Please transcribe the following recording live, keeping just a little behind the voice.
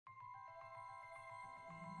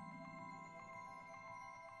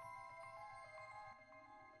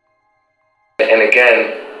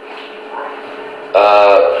again,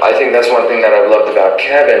 I think that's one thing that I've loved about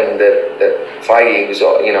Kevin, that Feige, who's,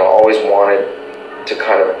 you know, always wanted to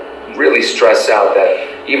kind of really stress out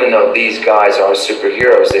that even though these guys are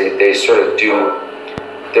superheroes, they sort of do,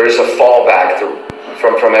 there's a fallback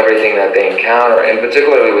from everything that they encounter. And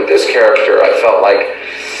particularly with this character, I felt like,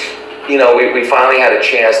 you know, we finally had a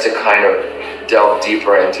chance to kind of delve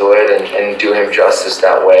deeper into it and do him justice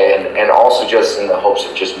that way, and also just in the hopes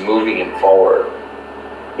of just moving him forward,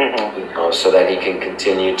 you know, so that he can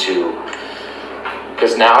continue to,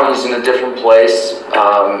 because now he's in a different place,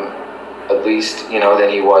 at least, you know, than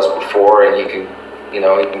he was before, and he can, you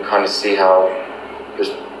know, he can kind of see how there's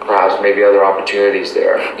perhaps maybe other opportunities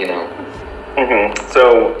there, you know.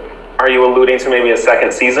 So are you alluding to maybe a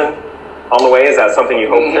second season on the way? Is that something you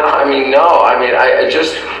hope for? No, I mean, I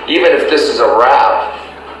just, even if this is a wrap,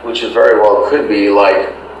 which it very well could be,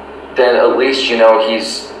 like, then at least, you know,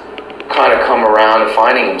 he's kind of come around and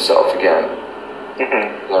finding himself again. You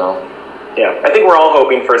know? Yeah, I think we're all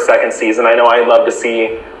hoping for a second season. I know I'd love to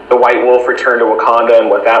see the White Wolf return to Wakanda and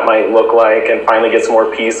what that might look like, and finally get some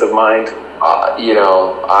more peace of mind. You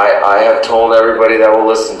know, I have told everybody that will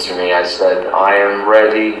listen to me, I said, I am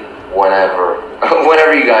ready whenever,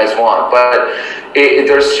 whenever you guys want. But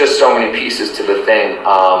there's just so many pieces to the thing.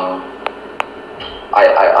 I'm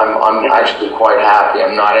actually quite happy.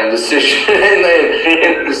 I'm not in decision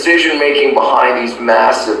in decision making behind these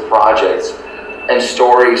massive projects and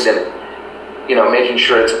stories, and, you know, making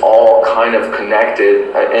sure it's all kind of connected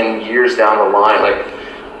and years down the line. Like,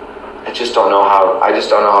 I just don't know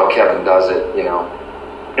how Kevin does it, you know.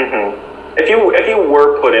 If you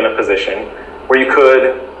were put in a position where you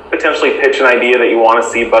could potentially pitch an idea that you want to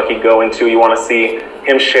see Bucky go into, you want to see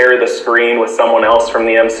him share the screen with someone else from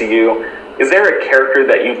the MCU, is there a character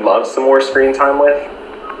that you'd love some more screen time with?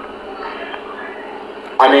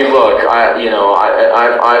 I mean, look, I've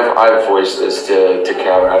voiced this to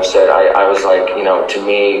Kevin. I've said, I was like, you know, to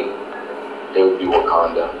me, it would be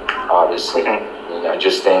Wakanda, obviously. And I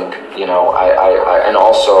just think, you know, and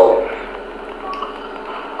also,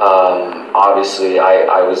 obviously,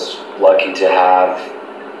 I was lucky to have,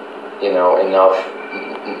 you know,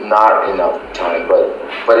 not enough time,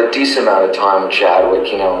 but a decent amount of time with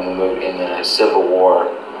Chadwick, you know, in the Civil War.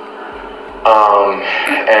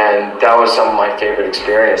 And that was some of my favorite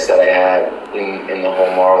experience that I had in the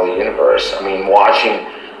whole Marvel universe. I mean, watching,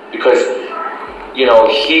 because, you know,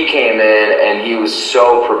 he came in and he was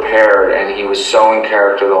so prepared and he was so in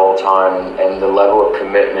character the whole time, and the level of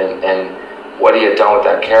commitment and what he had done with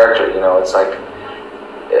that character, you know, it's like,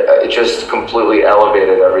 it just completely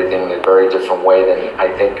elevated everything in a very different way than I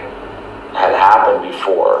think had happened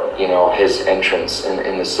before, you know, his entrance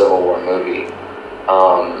in the Civil War movie.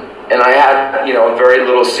 And I had, you know, a very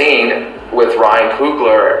little scene with Ryan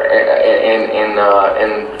Coogler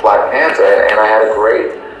in Black Panther, and I had a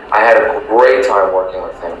great time working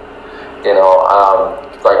with him. You know,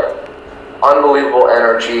 like, unbelievable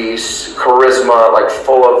energy, charisma, like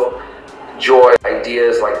full of joy,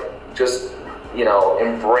 ideas, like just, you know,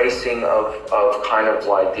 embracing of kind of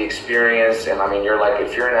like the experience. And I mean, you're like,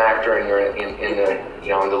 if you're an actor and you're in the,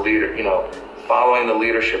 you know, in the leader, you know, following the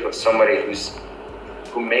leadership of somebody who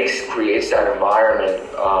creates that environment,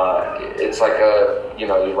 it's like you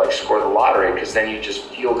know, you like score the lottery, because then you just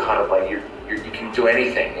feel kind of like you can do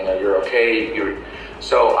anything, you know, you're okay.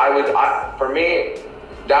 So for me,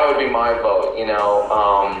 that would be my vote, you know,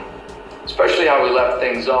 especially how we left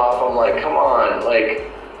things off. I'm like, come on, like,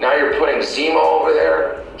 now you're putting Zemo over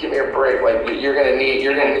there. Give me a break. Like, you're gonna need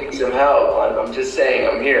some help. I'm just saying,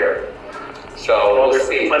 I'm here. So well, there's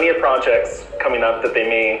plenty of projects coming up that they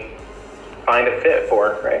may find a fit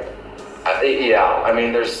for, right? Yeah, I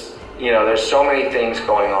mean, there's so many things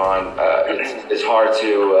going on. It's hard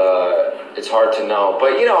to know.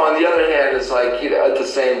 But, you know, on the other hand, it's like, you know, at the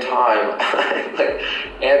same time, like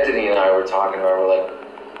Anthony and I were talking about, we're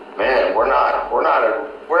like, man, we're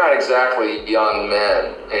not exactly young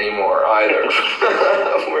men anymore either.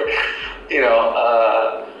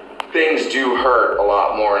 Things do hurt a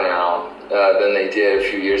lot more now than they did a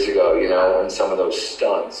few years ago, you know, in some of those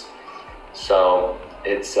stunts. So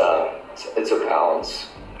it's a balance.